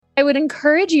I would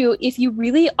encourage you, if you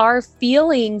really are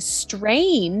feeling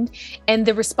strained and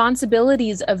the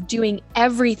responsibilities of doing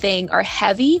everything are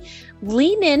heavy,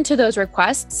 lean into those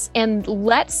requests and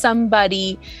let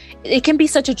somebody. It can be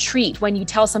such a treat when you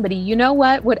tell somebody, you know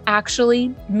what would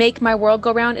actually make my world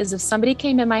go round is if somebody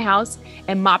came in my house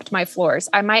and mopped my floors.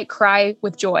 I might cry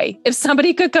with joy if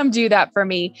somebody could come do that for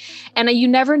me. And you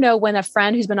never know when a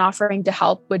friend who's been offering to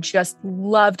help would just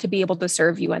love to be able to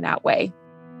serve you in that way.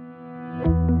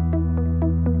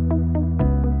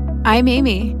 I'm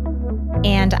Amy.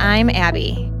 And I'm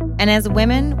Abby. And as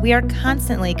women, we are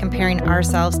constantly comparing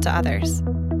ourselves to others.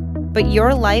 But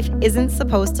your life isn't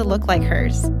supposed to look like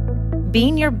hers.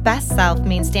 Being your best self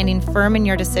means standing firm in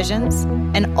your decisions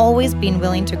and always being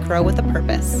willing to grow with a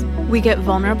purpose. We get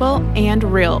vulnerable and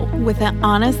real with an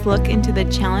honest look into the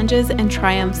challenges and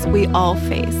triumphs we all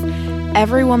face.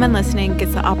 Every woman listening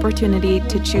gets the opportunity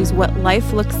to choose what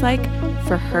life looks like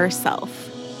for herself.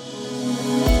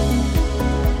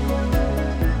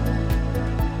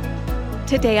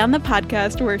 Today on the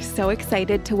podcast, we're so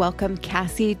excited to welcome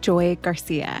Cassie Joy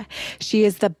Garcia. She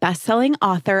is the best-selling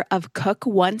author of Cook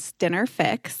Once, Dinner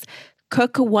Fix,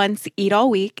 Cook Once, Eat All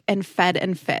Week, and Fed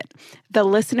and Fit. The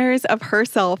listeners of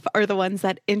Herself are the ones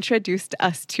that introduced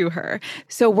us to her.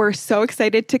 So we're so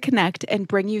excited to connect and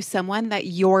bring you someone that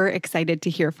you're excited to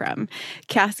hear from.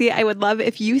 Cassie, I would love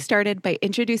if you started by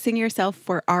introducing yourself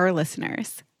for our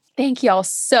listeners. Thank y'all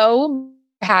so much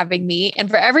for having me. And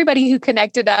for everybody who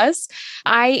connected us,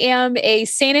 I am a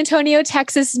San Antonio,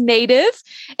 Texas native,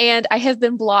 and I have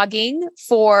been blogging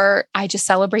I just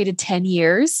celebrated 10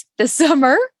 years this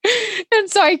summer. And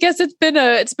so I guess it's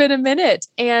been a minute.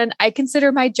 And I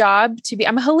consider my job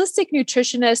I'm a holistic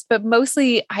nutritionist, but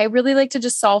mostly I really like to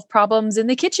just solve problems in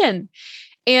the kitchen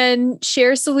and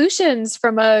share solutions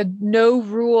from a no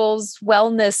rules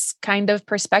wellness kind of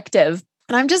perspective.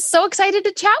 And I'm just so excited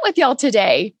to chat with y'all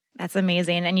today. That's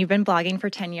amazing. And you've been blogging for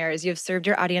 10 years. You've served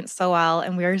your audience so well.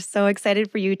 And we're so excited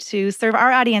for you to serve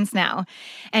our audience now.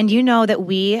 And you know that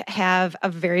we have a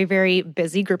very, very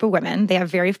busy group of women. They have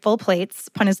very full plates.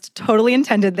 Pun is totally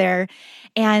intended there.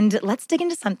 And let's dig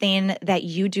into something that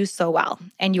you do so well.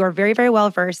 And you are very, very well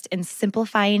versed in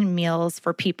simplifying meals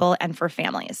for people and for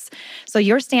families. So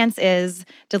your stance is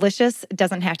delicious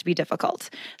doesn't have to be difficult.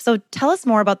 So tell us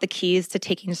more about the keys to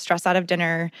taking stress out of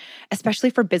dinner,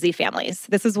 especially for busy families.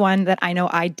 This is one that I know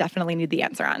I definitely need the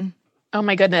answer on. Oh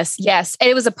my goodness. Yes. And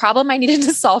it was a problem I needed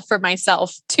to solve for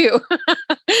myself too.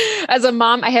 As a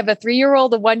mom, I have a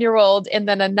 3-year-old, a 1-year-old, and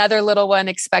then another little one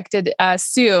expected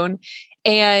soon.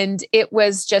 And it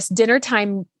was just dinner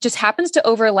time just happens to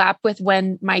overlap with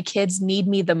when my kids need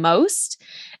me the most,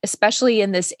 especially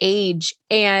in this age.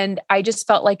 And I just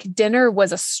felt like dinner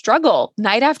was a struggle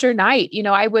night after night. You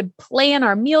know, I would plan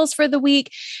our meals for the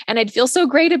week and I'd feel so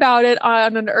great about it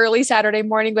on an early Saturday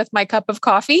morning with my cup of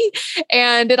coffee.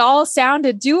 And it all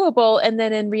sounded doable. And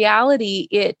then in reality,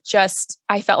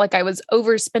 I felt like I was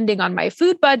overspending on my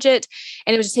food budget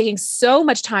and it was just taking so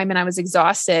much time and I was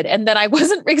exhausted. And then I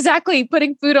wasn't exactly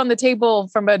putting food on the table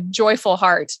from a joyful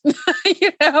heart.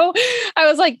 You know, I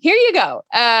was like, here you go.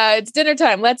 It's dinner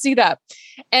time. Let's eat up.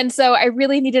 And so I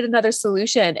really needed another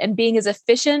solution, and being as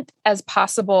efficient as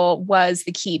possible was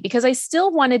the key because I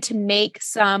still wanted to make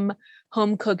some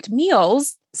home cooked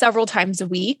meals several times a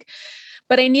week,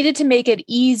 but I needed to make it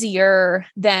easier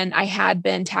than I had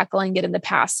been tackling it in the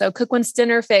past. So Cook Once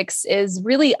Dinner Fix is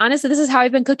really, honestly, this is how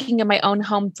I've been cooking in my own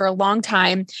home for a long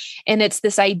time. And it's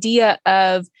this idea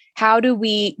of how do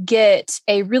we get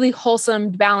a really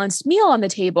wholesome, balanced meal on the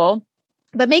table,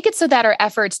 but make it so that our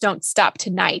efforts don't stop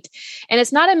tonight. And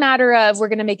it's not a matter of we're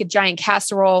going to make a giant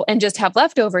casserole and just have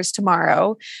leftovers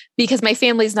tomorrow, because my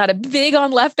family's not a big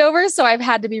on leftovers. So I've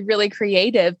had to be really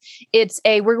creative.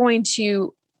 We're going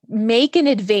to make in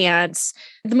advance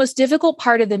the most difficult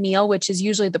part of the meal, which is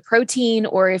usually the protein,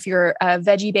 or if you're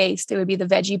veggie-based, it would be the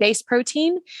veggie-based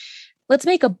protein. Let's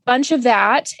make a bunch of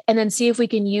that and then see if we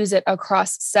can use it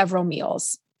across several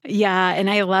meals. Yeah, and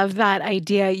I love that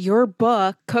idea. Your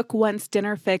book, Cook Once,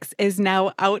 Dinner Fix, is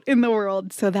now out in the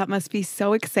world, so that must be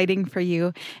so exciting for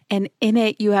you. And in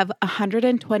it, you have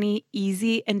 120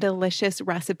 easy and delicious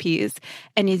recipes.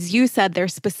 And as you said, they're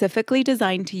specifically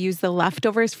designed to use the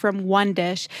leftovers from one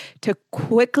dish to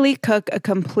quickly cook a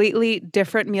completely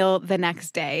different meal the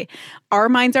next day. Our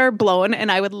minds are blown,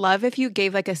 and I would love if you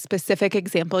gave like a specific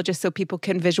example just so people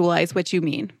can visualize what you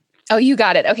mean. Oh, you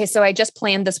got it. Okay. So I just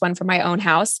planned this one for my own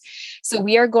house. So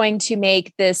we are going to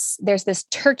make this, there's this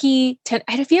turkey.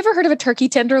 Have you ever heard of a turkey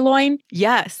tenderloin?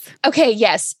 Yes. Okay.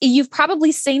 Yes. You've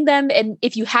probably seen them. And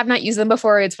if you have not used them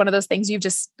before, it's one of those things you've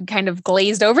just kind of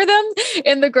glazed over them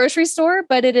in the grocery store,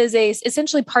 but it is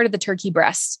essentially part of the turkey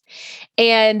breast.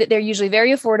 And they're usually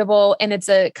very affordable. And it's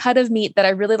a cut of meat that I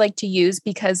really like to use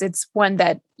because it's one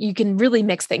that you can really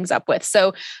mix things up with.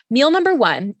 So meal number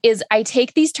one is I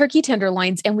take these turkey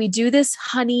tenderloins and we do this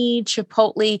honey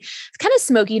chipotle, kind of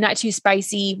smoky, not too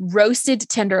spicy, roasted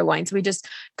tenderloins. We just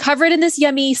cover it in this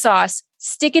yummy sauce,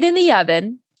 stick it in the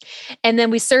oven, and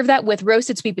then we serve that with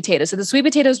roasted sweet potatoes. So the sweet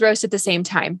potatoes roast at the same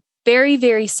time. Very,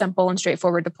 very simple and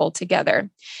straightforward to pull together.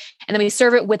 And then we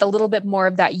serve it with a little bit more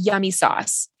of that yummy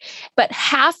sauce. But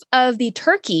half of the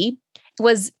turkey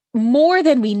was more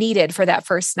than we needed for that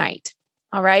first night.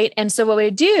 All right. And so what we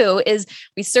do is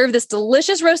we serve this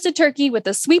delicious roasted turkey with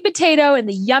the sweet potato and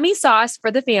the yummy sauce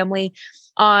for the family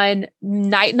on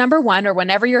night number one, or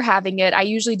whenever you're having it. I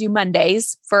usually do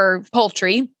Mondays for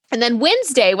poultry. And then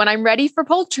Wednesday, when I'm ready for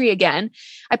poultry again,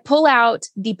 I pull out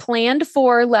the planned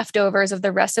for leftovers of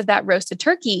the rest of that roasted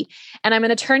turkey, and I'm going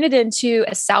to turn it into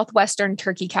a Southwestern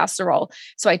turkey casserole.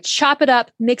 So I chop it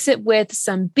up, mix it with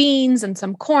some beans and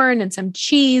some corn and some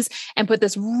cheese, and put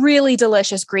this really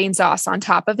delicious green sauce on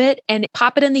top of it and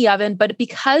pop it in the oven. But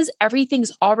because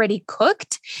everything's already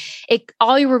cooked,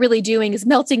 all you were really doing is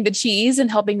melting the cheese and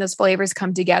helping those flavors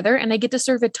come together. And I get to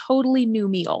serve a totally new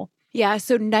meal. Yeah.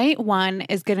 So night one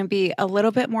is going to be a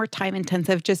little bit more time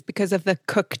intensive just because of the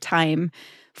cook time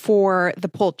for the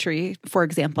poultry, for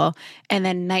example. And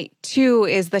then night two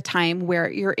is the time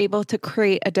where you're able to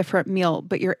create a different meal,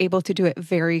 but you're able to do it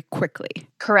very quickly.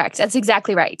 Correct. That's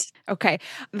exactly right. Okay.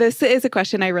 This is a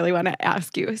question I really want to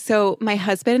ask you. So my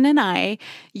husband and I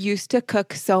used to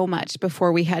cook so much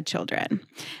before we had children.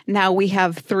 Now we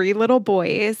have 3 little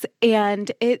boys,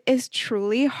 and it is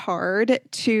truly hard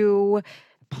to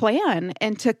plan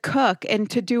and to cook and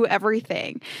to do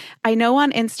everything. I know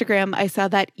on Instagram, I saw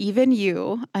that even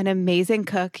you, an amazing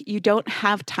cook, you don't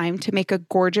have time to make a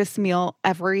gorgeous meal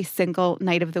every single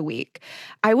night of the week.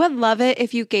 I would love it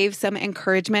if you gave some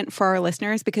encouragement for our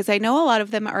listeners, because I know a lot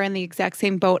of them are in the exact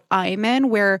same boat I'm in,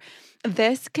 where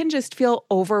this can just feel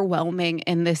overwhelming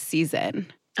in this season.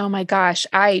 Oh my gosh,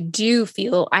 I do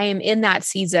feel I am in that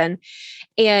season.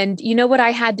 And you know what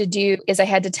I had to do is I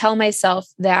had to tell myself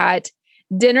that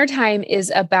dinner time is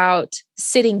about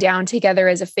sitting down together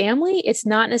as a family. It's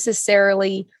not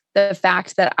necessarily the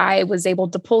fact that I was able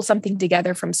to pull something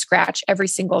together from scratch every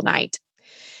single night.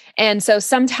 And so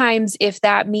sometimes if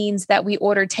that means that we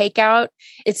order takeout,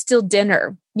 it's still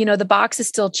dinner. You know, the box is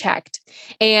still checked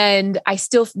and I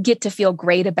still get to feel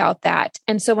great about that.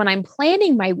 And so when I'm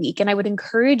planning my week, and I would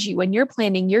encourage you when you're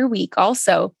planning your week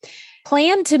also,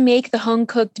 plan to make the home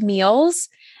cooked meals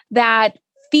that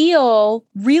feel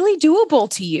really doable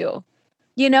to you.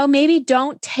 You know, maybe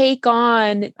don't take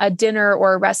on a dinner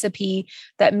or a recipe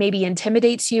that maybe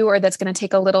intimidates you or that's going to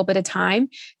take a little bit of time.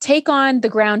 Take on the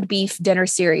ground beef dinner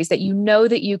series that you know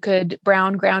that you could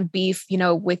brown ground beef, you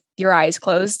know, with your eyes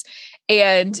closed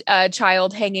and a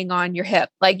child hanging on your hip.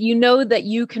 Like, you know that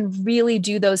you can really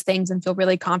do those things and feel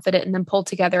really confident, and then pull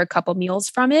together a couple meals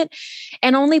from it,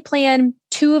 and only plan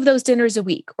 2 of those dinners a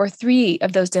week, or 3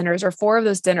 of those dinners, or 4 of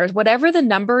those dinners, whatever the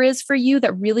number is for you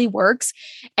that really works.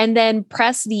 And then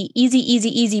press the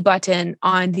easy button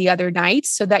on the other nights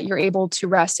so that you're able to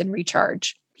rest and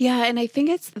recharge. Yeah. And I think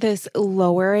it's this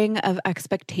lowering of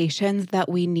expectations that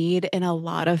we need in a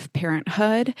lot of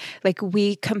parenthood. Like,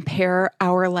 we compare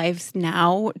our lives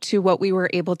now to what we were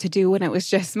able to do when it was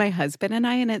just my husband and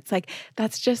I. And it's like,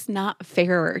 that's just not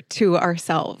fair to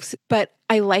ourselves. But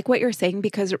I like what you're saying,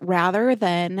 because rather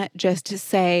than just to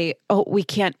say, oh, we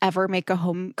can't ever make a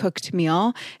home cooked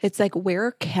meal, it's like,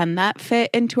 where can that fit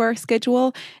into our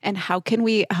schedule and how can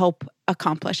we help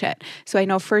accomplish it? So I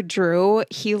know for Drew,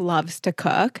 he loves to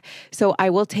cook. So I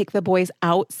will take the boys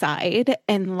outside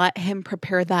and let him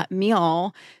prepare that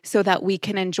meal so that we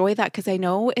can enjoy that. Because I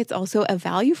know it's also a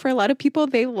value for a lot of people.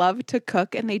 They love to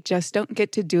cook and they just don't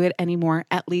get to do it anymore,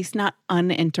 at least not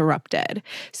uninterrupted.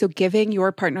 So giving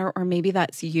your partner, or maybe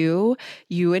that's you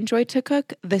enjoy to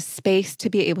cook, the space to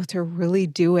be able to really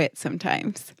do it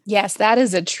sometimes. Yes, that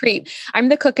is a treat. I'm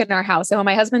the cook in our house. And when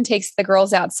my husband takes the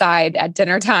girls outside at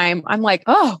dinner time, I'm like,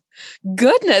 oh,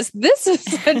 goodness, this is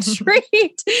a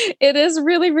treat. It is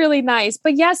really, really nice.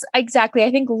 But yes, exactly.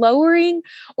 I think lowering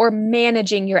or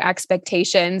managing your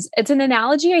expectations, it's an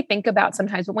analogy I think about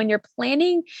sometimes, but when you're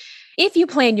planning, if you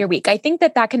plan your week, I think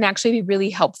that that can actually be really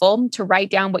helpful to write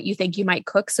down what you think you might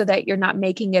cook so that you're not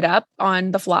making it up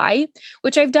on the fly,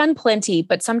 which I've done plenty,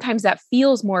 but sometimes that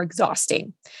feels more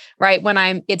exhausting, right?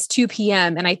 When it's 2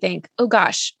 p.m. and I think, oh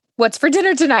gosh, what's for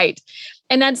dinner tonight?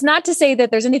 And that's not to say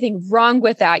that there's anything wrong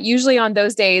with that. Usually on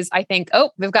those days, I think,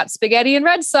 oh, we've got spaghetti and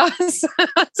red sauce.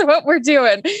 That's what we're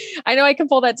doing. I know I can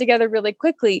pull that together really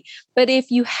quickly. But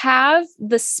if you have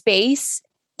the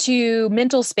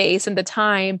mental space and the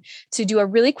time to do a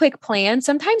really quick plan,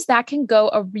 sometimes that can go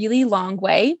a really long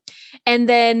way. And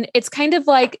then it's kind of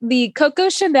like the Coco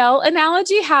Chanel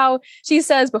analogy, how she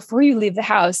says, before you leave the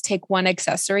house, take one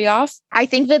accessory off. I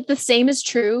think that the same is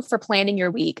true for planning your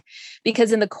week,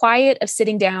 because in the quiet of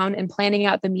sitting down and planning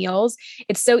out the meals,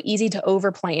 it's so easy to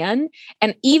overplan.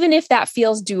 And even if that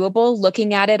feels doable,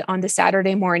 looking at it on the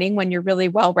Saturday morning when you're really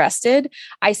well rested,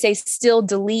 I say still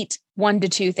delete 1 to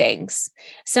 2 things,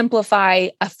 simplify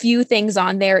a few things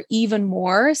on there even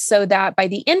more so that by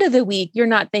the end of the week, you're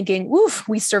not thinking, oof,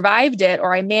 we survived it,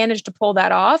 or I managed to pull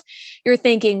that off. You're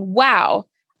thinking, wow,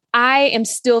 I am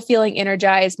still feeling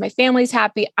energized. My family's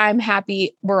happy. I'm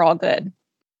happy. We're all good.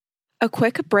 A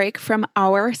quick break from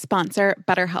our sponsor,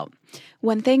 BetterHelp.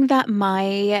 One thing that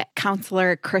my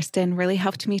counselor, Kristen, really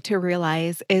helped me to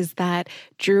realize is that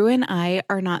Drew and I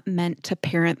are not meant to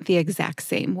parent the exact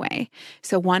same way.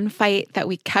 So one fight that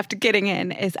we kept getting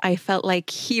in is I felt like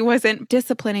he wasn't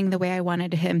disciplining the way I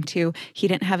wanted him to. He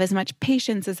didn't have as much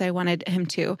patience as I wanted him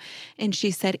to. And she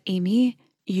said, Amy,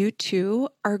 you two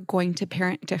are going to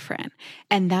parent different.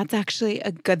 And that's actually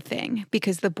a good thing,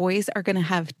 because the boys are going to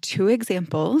have 2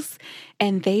 examples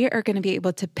and they are going to be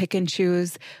able to pick and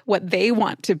choose what they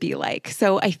want to be like.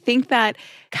 So I think that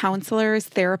counselors,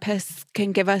 therapists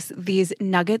can give us these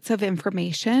nuggets of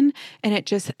information, and it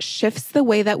just shifts the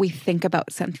way that we think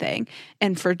about something.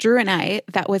 And for Drew and I,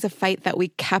 that was a fight that we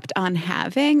kept on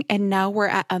having. And now we're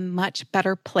at a much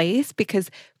better place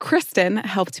because Kristen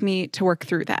helped me to work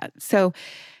through that. So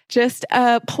just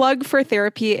a plug for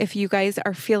therapy. If you guys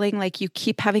are feeling like you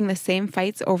keep having the same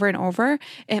fights over and over,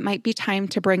 it might be time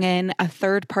to bring in a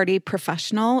third-party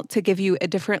professional to give you a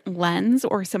different lens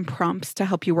or some prompts to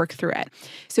help you work through it.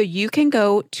 So you can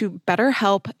go to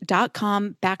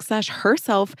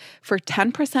betterhelp.com/herself for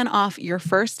 10% off your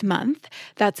first month.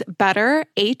 That's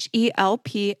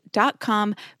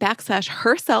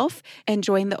betterhelp.com/herself and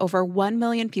join the over 1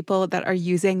 million people that are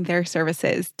using their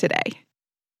services today.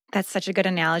 That's such a good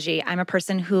analogy. I'm a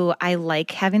person who I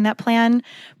like having that plan,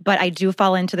 but I do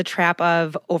fall into the trap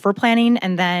of over planning.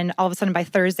 And then all of a sudden by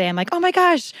Thursday, I'm like, oh my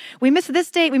gosh, we missed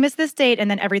this date. And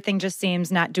then everything just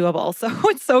seems not doable. So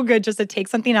it's so good just to take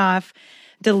something off,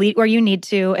 delete where you need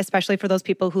to, especially for those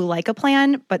people who like a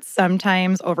plan, but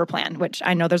sometimes over plan, which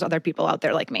I know there's other people out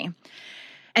there like me.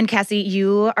 And Cassie,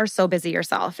 you are so busy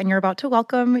yourself, and you're about to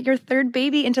welcome your 3rd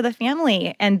baby into the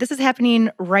family. And this is happening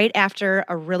right after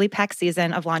a really packed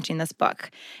season of launching this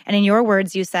book. And in your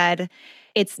words, you said,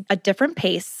 it's a different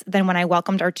pace than when I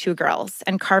welcomed our 2 girls,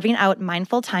 and carving out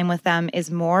mindful time with them is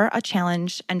more a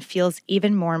challenge and feels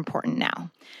even more important now.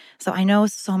 So I know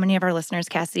so many of our listeners,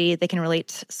 Cassie, they can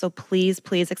relate. So please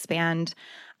expand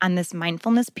on this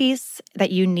mindfulness piece that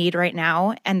you need right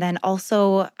now, and then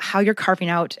also how you're carving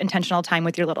out intentional time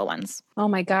with your little ones. Oh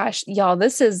my gosh, y'all,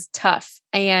 this is tough.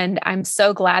 And I'm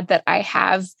so glad that I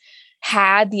have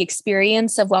had the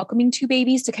experience of welcoming 2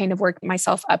 babies to kind of work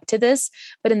myself up to this.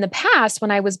 But in the past,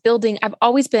 when I was building, I've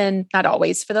always been, not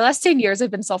always, for the last 10 years, I've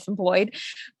been self-employed,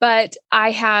 but I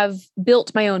have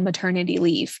built my own maternity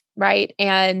leave, right?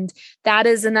 And that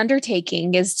is an undertaking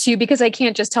because I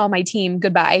can't just tell my team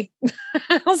goodbye.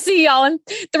 I'll see y'all in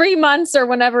 3 months or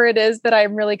whenever it is that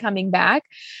I'm really coming back.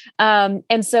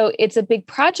 And so it's a big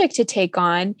project to take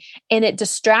on, and it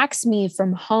distracts me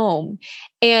from home.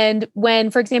 And when,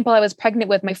 for example, I was pregnant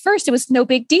with my first, it was no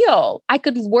big deal. I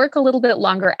could work a little bit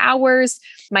longer hours.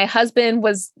 My husband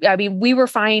we were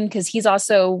fine because he's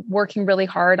also working really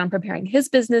hard on preparing his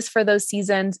business for those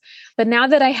seasons. But now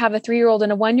that I have a 3-year-old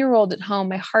and a 1-year-old at home,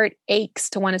 my heart aches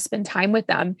to want to spend time with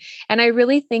them. And I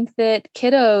really think that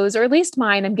kiddos, or at least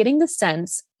mine, I'm getting the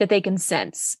sense that they can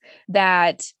sense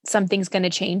that something's going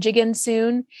to change again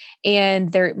soon.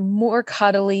 And they're more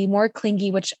cuddly, more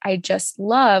clingy, which I just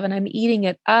love. And I'm eating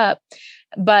it up.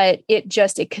 But it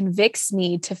convicts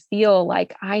me to feel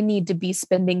like I need to be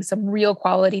spending some real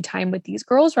quality time with these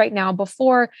girls right now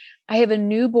before I have a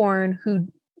newborn who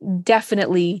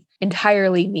definitely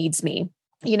entirely needs me.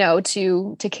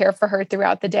 to care for her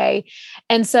throughout the day.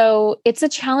 And so it's a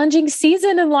challenging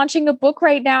season, and launching a book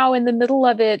right now in the middle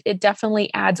of it, it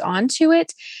definitely adds on to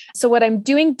it. So what I'm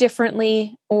doing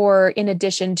differently, or in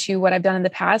addition to what I've done in the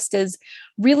past, is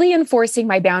really enforcing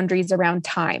my boundaries around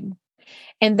time.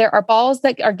 And there are balls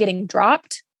that are getting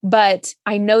dropped, but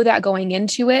I know that going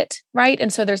into it, right?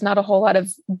 And so there's not a whole lot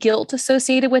of guilt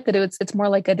associated with it. It's more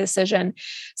like a decision.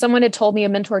 A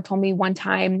mentor told me one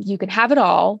time, you can have it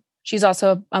all. She's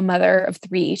also a mother of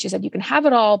 3. She said, you can have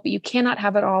it all, but you cannot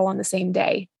have it all on the same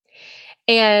day.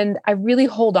 And I really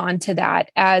hold on to that,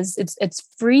 as it's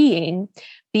freeing,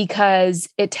 because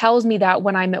it tells me that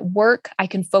when I'm at work, I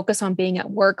can focus on being at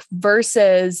work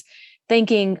versus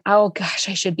thinking, oh gosh,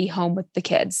 I should be home with the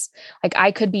kids. Like,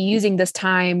 I could be using this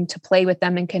time to play with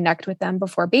them and connect with them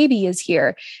before baby is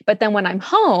here. But then when I'm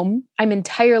home, I'm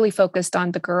entirely focused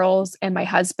on the girls and my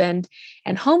husband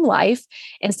and home life,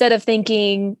 instead of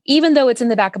thinking, even though it's in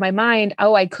the back of my mind,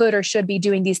 oh, I could or should be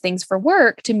doing these things for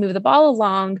work to move the ball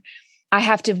along. I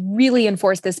have to really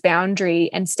enforce this boundary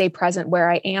and stay present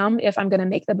where I am if I'm going to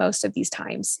make the most of these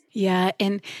times. Yeah.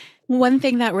 And one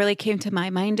thing that really came to my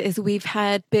mind is we've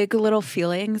had Big Little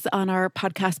Feelings on our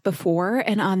podcast before,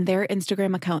 and on their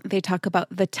Instagram account, they talk about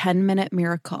the 10-minute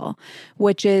miracle,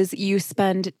 which is you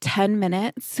spend 10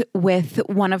 minutes with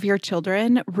one of your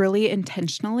children really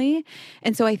intentionally.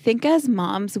 And so I think as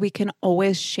moms, we can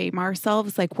always shame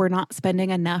ourselves like we're not spending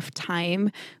enough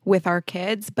time with our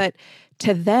kids, but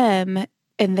to them,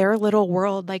 in their little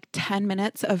world, like 10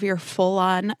 minutes of your full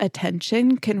on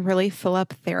attention can really fill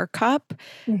up their cup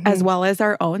as well as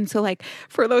our own. So like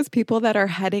for those people that are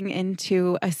heading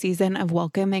into a season of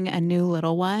welcoming a new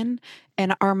little one,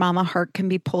 and our mama heart can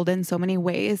be pulled in so many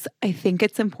ways, I think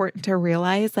it's important to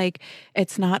realize like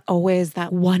it's not always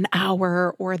that 1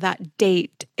 hour or that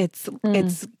date. It's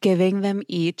giving them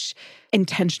each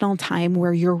intentional time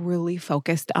where you're really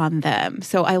focused on them.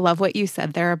 So I love what you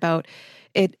said there about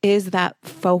it is that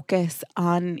focus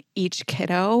on each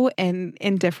kiddo, and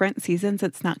in different seasons,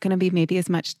 it's not going to be maybe as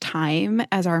much time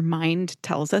as our mind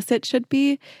tells us it should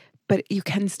be, but you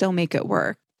can still make it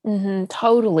work.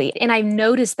 Totally. And I've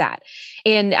noticed that,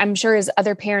 and I'm sure as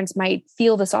other parents might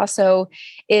feel this also,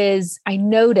 is I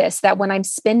notice that when I'm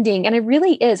spending, and it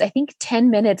really is, I think 10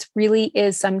 minutes really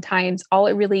is sometimes all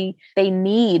they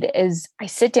need is I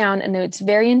sit down and it's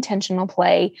very intentional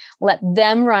play, let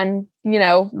them run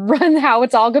how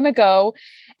it's all going to go,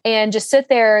 and just sit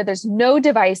there. There's no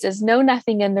devices, no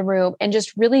nothing in the room, and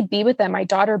just really be with them. My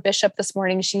daughter Bishop this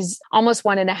morning, she's almost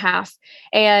 1.5.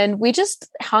 And we just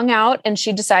hung out, and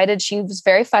she decided she was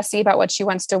very fussy about what she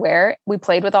wants to wear. We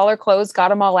played with all her clothes, got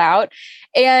them all out.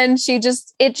 And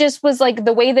it just was like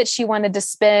the way that she wanted to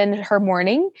spend her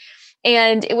morning.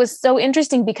 And it was so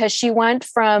interesting because she went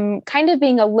from kind of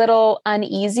being a little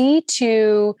uneasy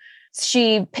to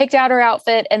she picked out her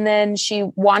outfit, and then she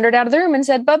wandered out of the room and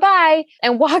said, bye-bye,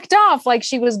 and walked off. Like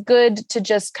she was good to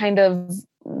just kind of,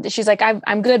 she's like,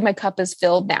 I'm good. My cup is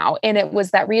filled now. And it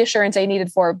was that reassurance I needed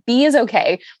for B is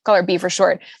okay. Call her B for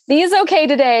short. B is okay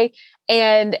today.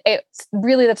 And it's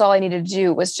really, that's all I needed to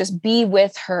do was just be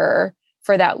with her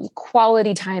for that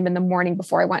quality time in the morning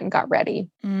before I went and got ready.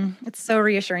 It's so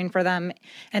reassuring for them. And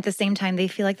at the same time, they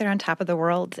feel like they're on top of the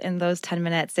world in those 10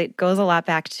 minutes. It goes a lot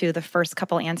back to the first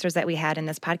couple answers that we had in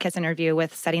this podcast interview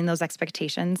with setting those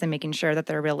expectations and making sure that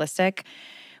they're realistic.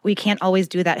 We can't always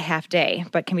do that half day,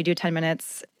 but can we do 10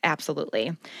 minutes?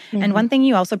 Absolutely. And one thing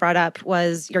you also brought up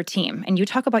was your team. And you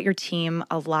talk about your team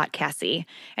a lot, Cassie.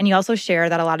 And you also share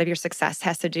that a lot of your success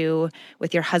has to do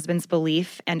with your husband's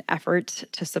belief and effort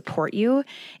to support you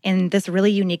in this really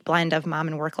unique blend of mom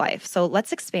and work life. So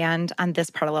let's expand on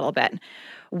this part a little bit.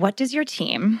 What does your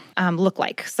team look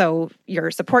like? So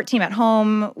your support team at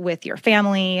home, with your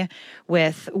family,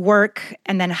 with work,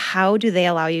 and then how do they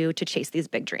allow you to chase these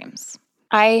big dreams?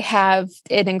 I have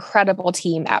an incredible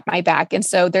team at my back. And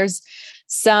so there's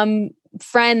some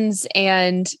friends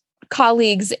and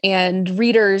colleagues and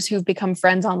readers who've become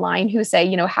friends online who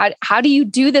say, how do you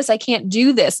do this? I can't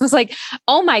do this. And it's like,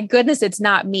 oh my goodness, it's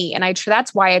not me. And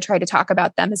that's why I try to talk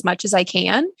about them as much as I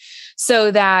can,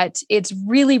 so that it's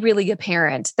really, really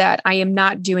apparent that I am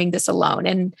not doing this alone.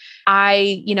 And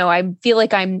I feel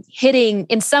like I'm hitting,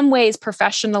 in some ways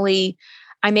professionally,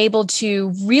 I'm able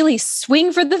to really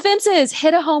swing for the fences,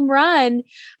 hit a home run,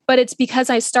 but it's because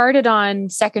I started on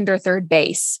second or third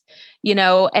base,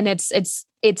 and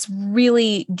it's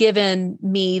really given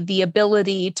me the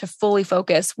ability to fully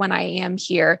focus when I am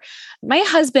here. My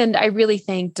husband, I really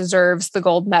think, deserves the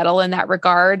gold medal in that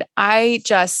regard. I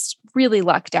just really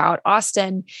lucked out.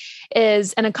 Austin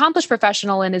is an accomplished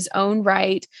professional in his own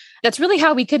right, That's really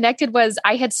how we connected. Was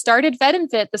I had started Fed and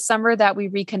Fit the summer that we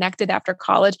reconnected after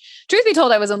college. Truth be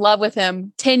told, I was in love with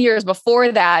him 10 years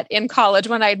before that in college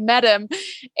when I'd met him.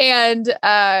 And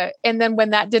then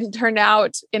when that didn't turn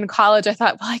out in college, I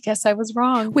thought, well, I guess I was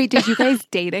wrong. Wait, did you guys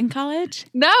date in college?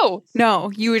 No,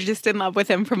 you were just in love with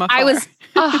him from afar. I was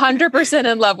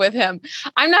 100% in love with him.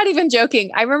 I'm not even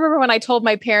joking. I remember when I told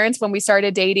my parents when we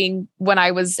started dating, when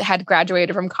I had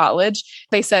graduated from college,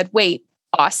 they said, wait,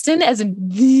 Austin, as in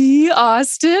the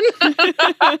Austin.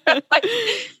 Like,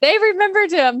 they remembered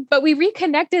him, but we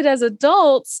reconnected as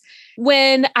adults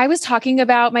when I was talking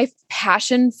about my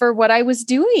passion for what I was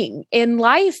doing in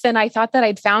life. And I thought that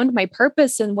I'd found my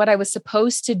purpose and what I was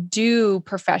supposed to do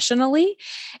professionally.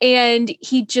 And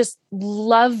he just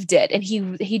loved it. And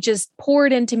he just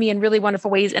poured into me in really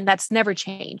wonderful ways. And that's never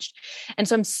changed. And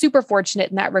so I'm super fortunate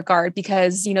in that regard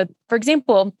because, for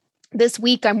example, this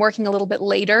week I'm working a little bit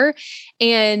later,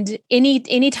 and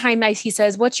anytime he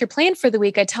says, "What's your plan for the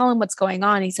week?" I tell him what's going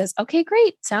on. He says, "Okay,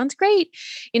 great. Sounds great."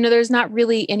 There's not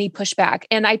really any pushback.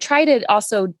 And I try to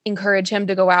also encourage him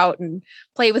to go out and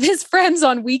play with his friends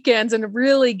on weekends and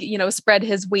really, spread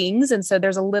his wings. And so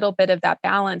there's a little bit of that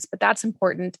balance, but that's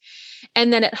important.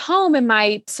 And then at home, in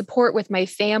my support with my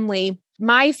family,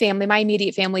 my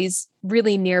immediate family is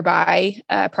really nearby,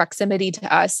 proximity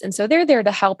to us. And so they're there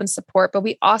to help and support. But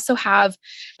we also have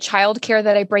childcare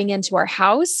that I bring into our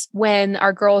house when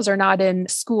our girls are not in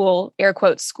school, air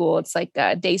quotes school. It's like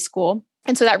day school.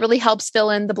 And so that really helps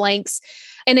fill in the blanks.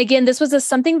 And again, this was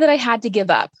something that I had to give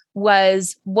up,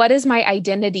 was what is my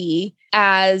identity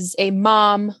as a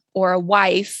mom or a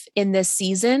wife in this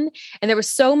season? And there was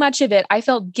so much of it. I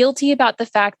felt guilty about the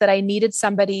fact that I needed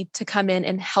somebody to come in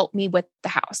and help me with the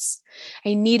house.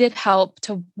 I needed help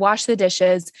to wash the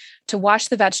dishes, to wash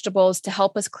the vegetables, to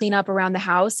help us clean up around the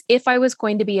house if I was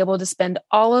going to be able to spend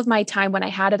all of my time when I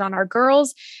had it on our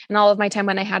girls and all of my time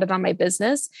when I had it on my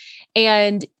business.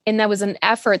 And that was an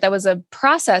effort, that was a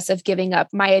process of giving up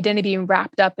my identity and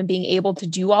wrapped up in being able to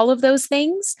do all of those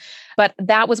things. But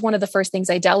that was one of the first things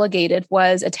I delegated,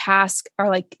 was a task or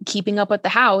like keeping up with the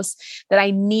house that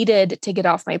I needed to get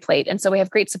off my plate. And so we have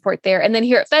great support there. And then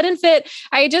here at Fed and Fit,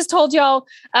 I just told y'all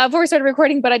before we started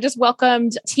recording, but I just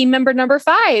welcomed team member number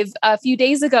 5 a few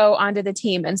days ago onto the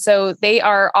team. And so they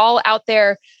are all out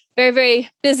there very, very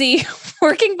busy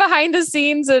working behind the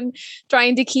scenes and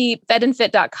trying to keep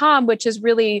fedandfit.com, which is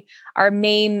really our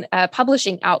main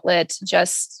publishing outlet,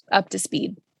 just up to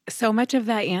speed. So much of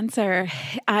that answer,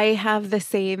 I have the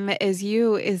same as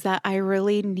you, is that I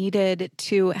really needed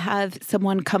to have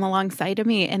someone come alongside of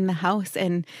me in the house,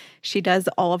 and she does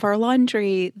all of our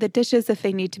laundry, the dishes if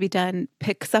they need to be done,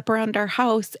 picks up around our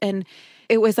house. And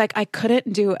it was like I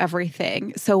couldn't do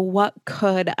everything. So what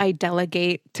could I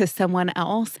delegate to someone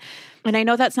else? And I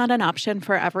know that's not an option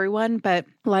for everyone, but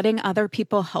letting other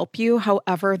people help you,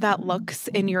 however that looks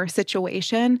in your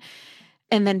situation.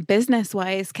 And then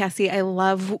business-wise, Cassie, I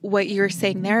love what you're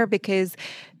saying there, because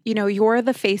you're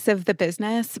the face of the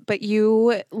business, but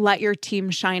you let your team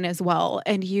shine as well.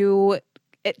 And you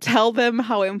tell them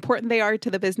how important they are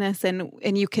to the business. And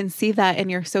you can see that in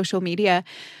your social media.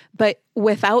 But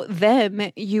without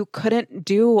them, you couldn't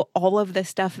do all of the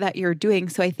stuff that you're doing.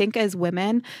 So I think as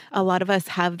women, a lot of us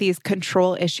have these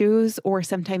control issues, or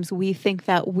sometimes we think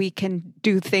that we can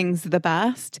do things the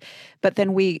best, but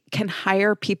then we can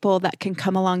hire people that can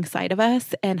come alongside of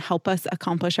us and help us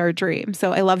accomplish our dream.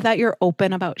 So I love that you're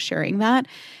open about sharing that,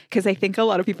 because I think a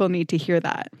lot of people need to hear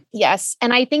that. Yes.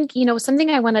 And I think, something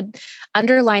I want to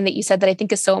underline that you said that I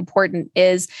think is so important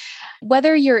is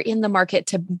whether you're in the market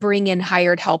to bring in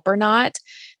hired help or not,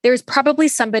 there's probably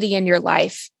somebody in your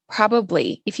life,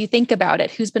 probably, if you think about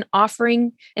it, who's been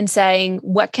offering and saying,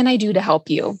 "What can I do to help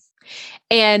you?"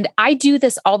 And I do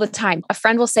this all the time. A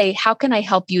friend will say, "How can I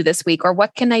help you this week?" Or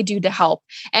 "What can I do to help?"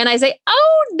 And I say,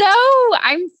 "Oh, no,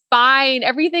 I'm fine.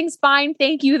 Everything's fine.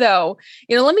 Thank you, though.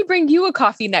 Let me bring you a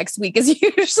coffee next week," is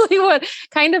usually what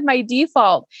kind of my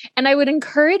default. And I would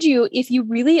encourage you, if you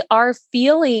really are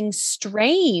feeling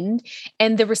strained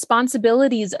and the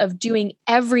responsibilities of doing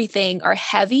everything are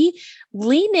heavy,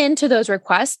 lean into those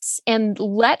requests and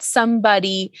let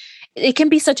somebody, it can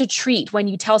be such a treat when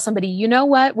you tell somebody, "You know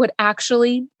what would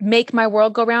actually make my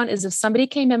world go round is if somebody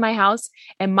came in my house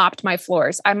and mopped my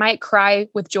floors. I might cry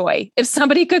with joy if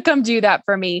somebody could come do that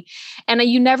for me." And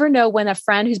you never know when a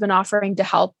friend who's been offering to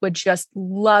help would just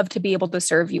love to be able to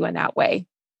serve you in that way.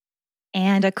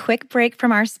 And a quick break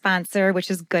from our sponsor,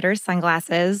 which is Gooder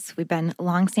Sunglasses. We've been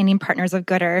longstanding partners of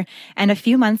Gooder. And a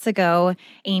few months ago,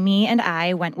 Amy and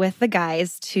I went with the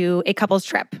guys to a couples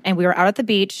trip. And we were out at the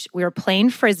beach. We were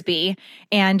playing Frisbee.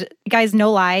 And guys,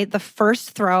 no lie, the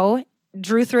first throw,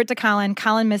 Drew threw it to Colin.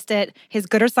 Colin missed it. His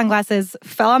Goodr sunglasses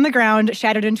fell on the ground,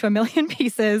 shattered into a million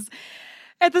pieces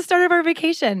at the start of our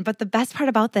vacation. But the best part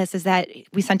about this is that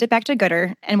we sent it back to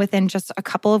Goodr, and within just a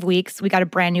couple of weeks, we got a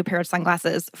brand new pair of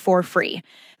sunglasses for free.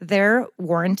 Their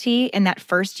warranty in that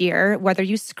first year, whether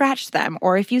you scratch them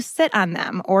or if you sit on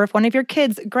them or if one of your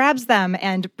kids grabs them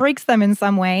and breaks them in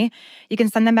some way, you can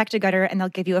send them back to Goodr and they'll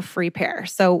give you a free pair.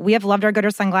 So we have loved our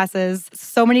Goodr sunglasses.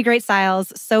 So many great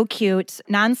styles, so cute,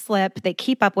 non-slip, they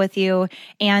keep up with you,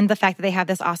 and the fact that they have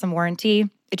this awesome warranty,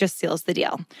 it just seals the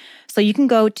deal. So you can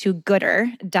go to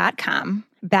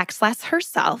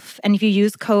goodr.com/herself. And if you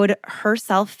use code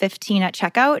herself15 at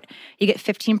checkout, you get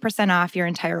 15% off your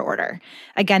entire order.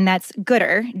 Again, that's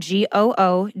Goodr,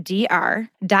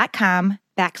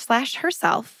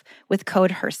 GOODR.com/herself with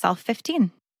code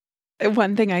herself15.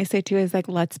 One thing I say too is like,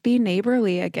 let's be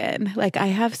neighborly again. Like I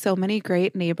have so many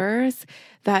great neighbors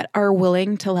that are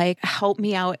willing to like help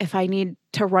me out if I need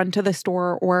to run to the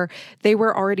store, or they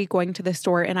were already going to the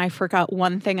store and I forgot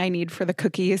one thing I need for the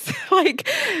cookies. Like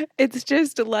it's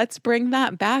just, let's bring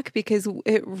that back because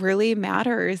it really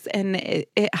matters and it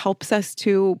helps us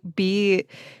to be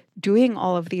doing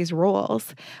all of these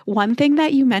roles. One thing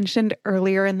that you mentioned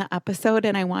earlier in the episode,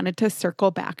 and I wanted to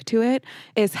circle back to it,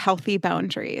 is healthy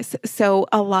boundaries. So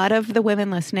a lot of the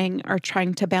women listening are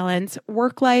trying to balance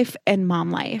work life and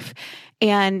mom life.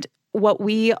 And what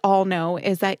we all know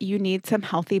is that you need some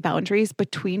healthy boundaries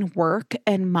between work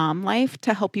and mom life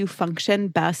to help you function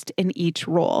best in each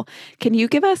role. Can you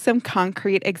give us some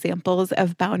concrete examples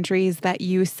of boundaries that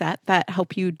you set that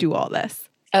help you do all this?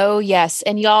 Oh, yes.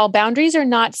 And y'all, boundaries are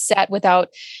not set without,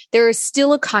 there is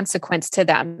still a consequence to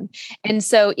them. And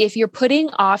so if you're putting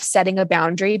off setting a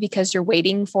boundary because you're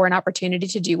waiting for an opportunity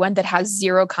to do one that has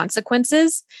zero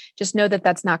consequences, just know that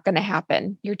that's not going to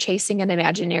happen. You're chasing an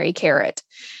imaginary carrot.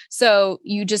 So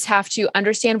you just have to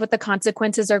understand what the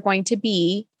consequences are going to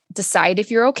be, decide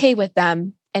if you're okay with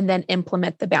them, and then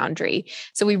implement the boundary.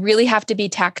 So we really have to be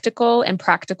tactical and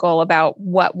practical about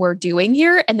what we're doing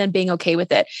here and then being okay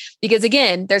with it. Because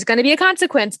again, there's going to be a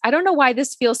consequence. I don't know why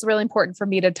this feels really important for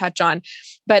me to touch on,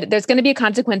 but there's going to be a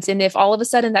consequence. And if all of a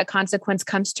sudden that consequence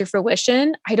comes to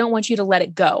fruition, I don't want you to let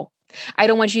it go. I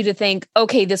don't want you to think,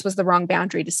 okay, this was the wrong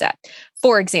boundary to set.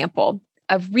 For example,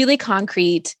 a really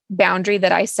concrete boundary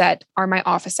that I set are my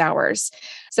office hours.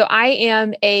 So I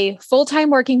am a full-time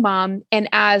working mom, and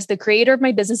as the creator of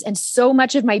my business, and so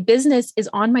much of my business is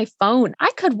on my phone,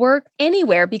 I could work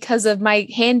anywhere because of my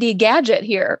handy gadget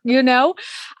here,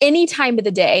 any time of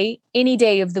the day, any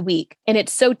day of the week. And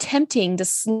it's so tempting to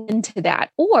slip into that.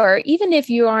 Or even if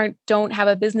you don't have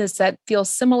a business that feels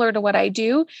similar to what I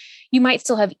do, you might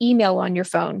still have email on your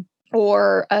phone,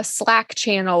 or a Slack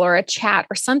channel or a chat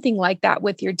or something like that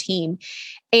with your team.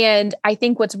 And I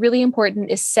think what's really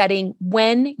important is setting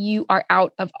when you are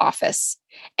out of office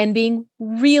and being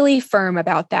really firm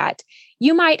about that.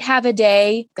 You might have a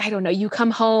day, you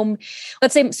come home,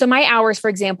 let's say, so my hours, for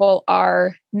example,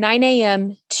 are 9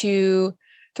 a.m. to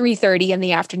 3:30 in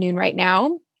the afternoon right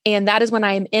now. And that is when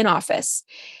I am in office.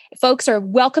 Folks are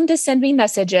welcome to send me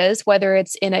messages, whether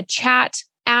it's in a chat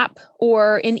app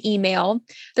or an email.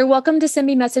 They're welcome to send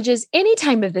me messages any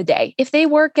time of the day. If they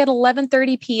work at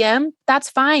 11:30 p.m., that's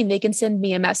fine. They can send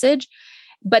me a message,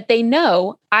 but they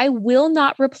know I will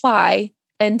not reply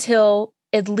until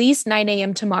at least 9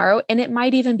 a.m. tomorrow. And it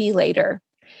might even be later,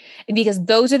 because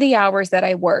those are the hours that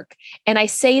I work. And I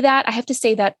have to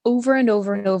say that over and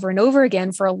over and over and over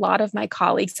again for a lot of my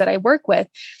colleagues that I work with,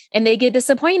 and they get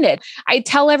disappointed. I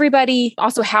tell everybody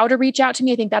also how to reach out to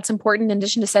me. I think that's important in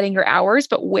addition to setting your hours,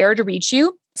 but where to reach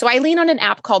you. So I lean on an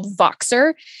app called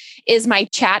Voxer, is my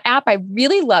chat app. I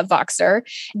really love Voxer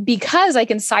because I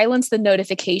can silence the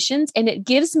notifications and it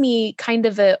gives me kind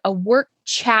of a work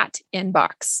chat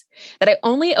inbox that I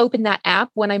only open that app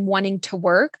when I'm wanting to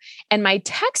work. And my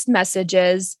text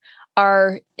messages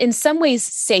are in some ways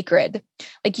sacred.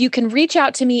 Like you can reach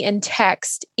out to me in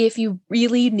text if you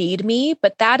really need me,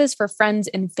 but that is for friends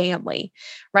and family,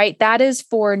 right? That is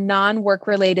for non-work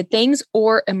related things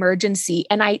or emergency.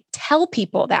 And I tell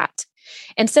people that.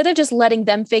 Instead of just letting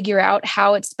them figure out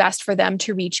how it's best for them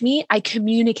to reach me, I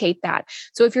communicate that.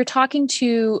 So if you're talking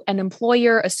to an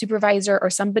employer, a supervisor, or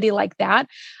somebody like that,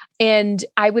 and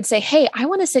I would say, hey, I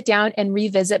want to sit down and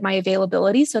revisit my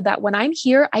availability so that when I'm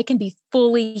here, I can be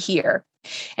fully here.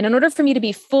 And in order for me to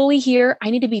be fully here,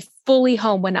 I need to be fully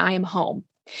home when I am home.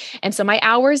 And so my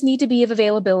hours need to be of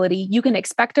availability. You can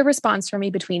expect a response from me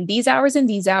between these hours and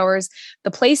these hours.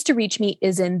 The place to reach me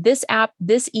is in this app,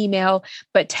 this email,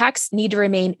 but texts need to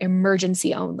remain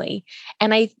emergency only.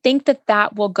 And I think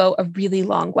that will go a really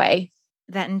long way.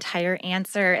 that entire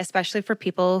answer, especially for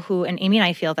people who, and Amy and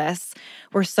I feel this,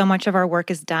 where so much of our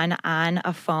work is done on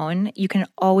a phone. You can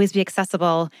always be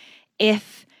accessible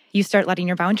if you start letting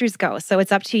your boundaries go. So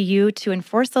it's up to you to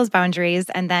enforce those boundaries,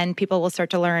 and then people will start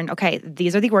to learn, okay,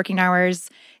 these are the working hours.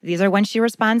 These are when she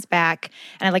responds back.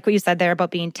 And I like what you said there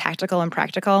about being tactical and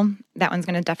practical. That one's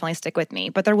going to definitely stick with me.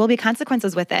 But there will be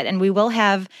consequences with it. And we will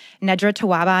have Nedra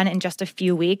Tawwab on in just a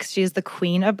few weeks. She's the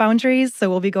queen of boundaries. So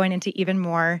we'll be going into even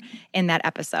more in that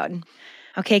episode.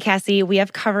 Okay, Cassie, we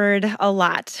have covered a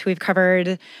lot. We've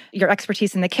covered your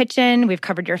expertise in the kitchen. We've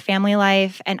covered your family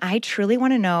life. And I truly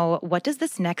want to know, what does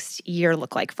this next year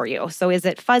look like for you? So is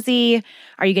it fuzzy?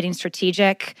 Are you getting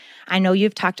strategic? I know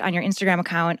you've talked on your Instagram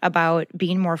account about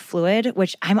being more fluid,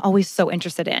 which I'm always so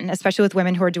interested in, especially with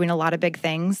women who are doing a lot of big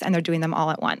things and they're doing them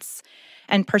all at once.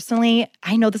 And personally,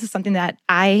 I know this is something that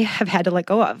I have had to let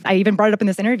go of. I even brought it up in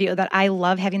this interview that I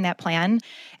love having that plan,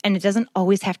 and it doesn't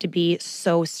always have to be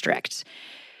so strict,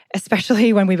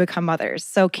 especially when we become mothers.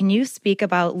 So can you speak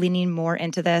about leaning more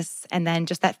into this and then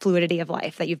just that fluidity of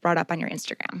life that you've brought up on your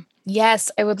Instagram? Yes,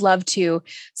 I would love to.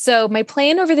 So my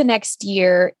plan over the next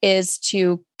year is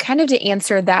to kind of to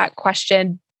answer that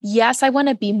question. Yes, I want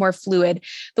to be more fluid.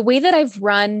 The way that I've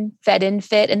run Fed and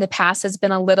Fit in the past has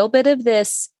been a little bit of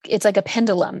this. It's like a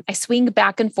pendulum. I swing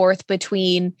back and forth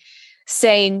between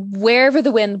saying wherever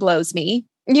the wind blows me,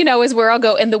 is where I'll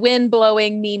go. And the wind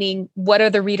blowing, meaning what are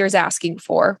the readers asking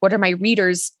for? What are my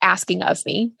readers asking of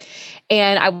me?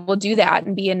 And I will do that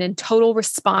and be in total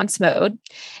response mode.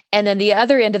 And then the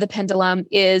other end of the pendulum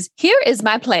is, here is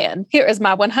my plan. Here is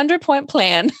my 100-point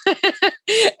plan.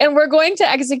 And we're going to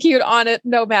execute on it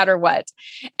no matter what.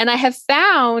 And I have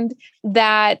found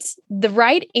that the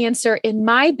right answer in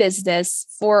my business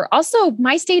for also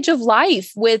my stage of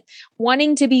life with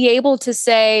wanting to be able to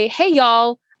say, hey,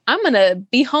 y'all, I'm going to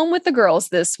be home with the girls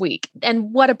this week.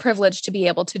 And what a privilege to be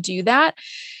able to do that.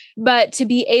 But to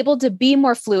be able to be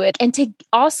more fluid and to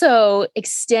also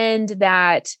extend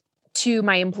that to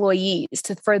my employees,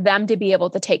 for them to be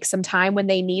able to take some time when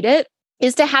they need it,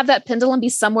 is to have that pendulum be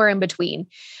somewhere in between.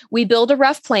 We build a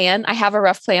rough plan. I have a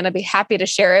rough plan. I'd be happy to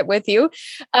share it with you.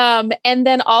 And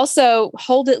then also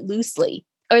hold it loosely,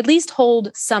 or at least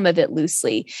hold some of it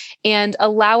loosely, and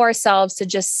allow ourselves to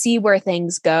just see where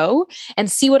things go and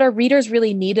see what our readers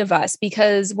really need of us.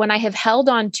 Because when I have held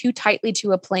on too tightly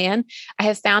to a plan, I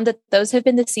have found that those have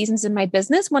been the seasons in my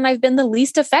business when I've been the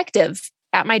least effective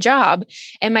at my job.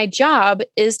 And my job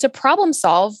is to problem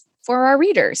solve for our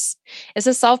readers, is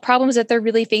to solve problems that they're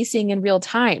really facing in real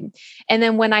time. And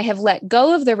then when I have let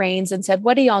go of the reins and said,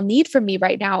 what do y'all need from me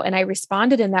right now? And I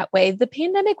responded in that way, the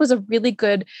pandemic was a really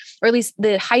good, or at least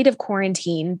the height of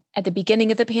quarantine at the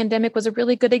beginning of the pandemic was a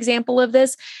really good example of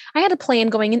this. I had a plan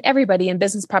going in, everybody in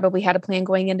business probably had a plan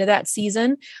going into that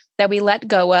season that we let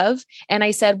go of. And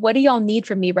I said, what do y'all need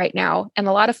from me right now? And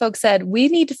a lot of folks said, we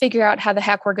need to figure out how the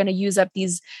heck we're going to use up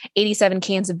these 87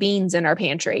 cans of beans in our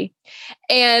pantry.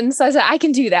 And so I said, I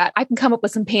can do that. I can come up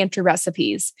with some pantry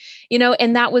recipes,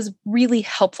 and that was really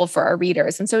helpful for our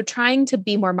readers. And so trying to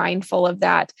be more mindful of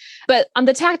that. But on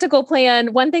the tactical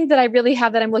plan, one thing that I really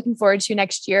have that I'm looking forward to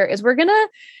next year is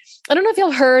I don't know if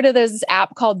y'all heard of this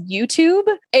app called YouTube,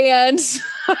 and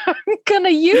I'm going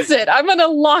to use it. I'm going to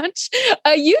launch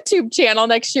a YouTube channel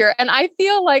next year. And I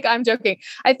feel like I'm joking.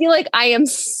 I feel like I am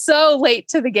so late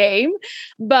to the game,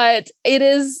 but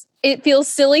it feels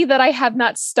silly that I have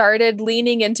not started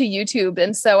leaning into YouTube.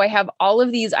 And so I have all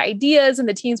of these ideas, and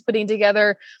the team's putting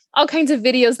together all kinds of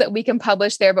videos that we can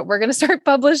publish there, but we're going to start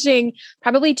publishing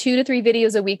probably 2 to 3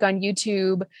 videos a week on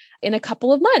YouTube in a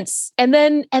couple of months, and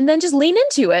then just lean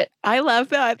into it. I love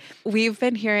that. We've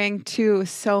been hearing too,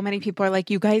 so many people are like,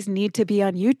 you guys need to be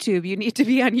on YouTube. You need to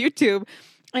be on YouTube.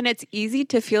 And it's easy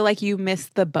to feel like you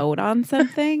missed the boat on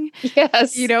something.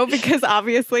 Yes. Because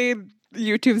obviously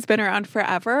YouTube's been around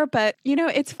forever, but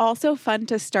it's also fun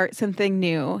to start something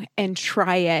new and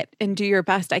try it and do your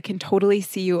best. I can totally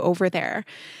see you over there.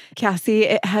 Cassie,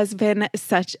 it has been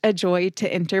such a joy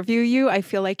to interview you. I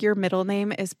feel like your middle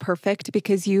name is perfect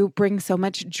because you bring so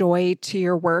much joy to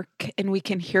your work, and we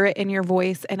can hear it in your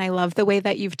voice. And I love the way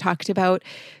that you've talked about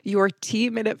your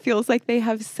team, and it feels like they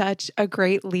have such a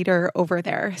great leader over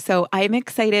there. So I'm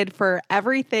excited for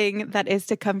everything that is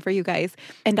to come for you guys.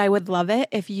 And I would love it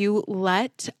if you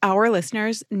let our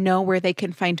listeners know where they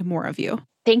can find more of you.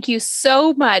 Thank you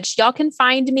so much. Y'all can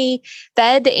find me.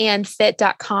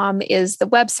 Fedandfit.com is the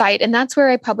website, and that's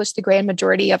where I publish the grand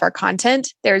majority of our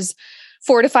content. There's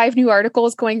 4 to 5 new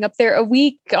articles going up there a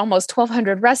week, almost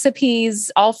 1,200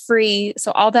 recipes, all free.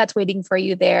 So all that's waiting for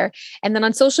you there. And then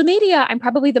on social media, I'm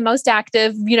probably the most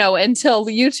active, until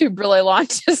YouTube really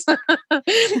launches.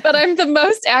 But I'm the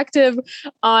most active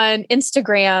on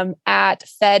Instagram at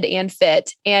Fed and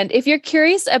Fit. And if you're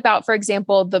curious about, for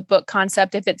example, the book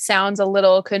concept, if it sounds a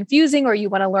little confusing or you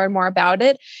want to learn more about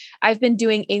it, I've been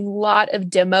doing a lot of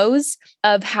demos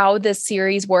of how this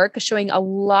series works, showing a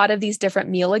lot of these different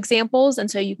meal examples. And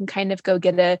so you can kind of go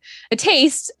get a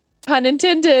taste, pun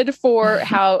intended, for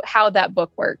how that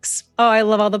book works. Oh, I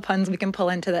love all the puns we can pull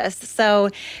into this. So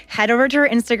head over to her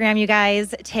Instagram, you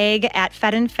guys, tag at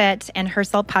Fed and Fit and Her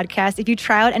Salt Podcast. If you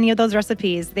try out any of those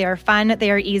recipes, they are fun,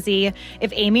 they are easy.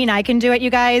 If Amy and I can do it, you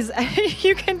guys,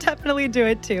 you can definitely do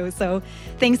it too. So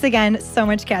thanks again so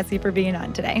much, Cassie, for being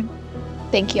on today.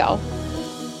 Thank y'all.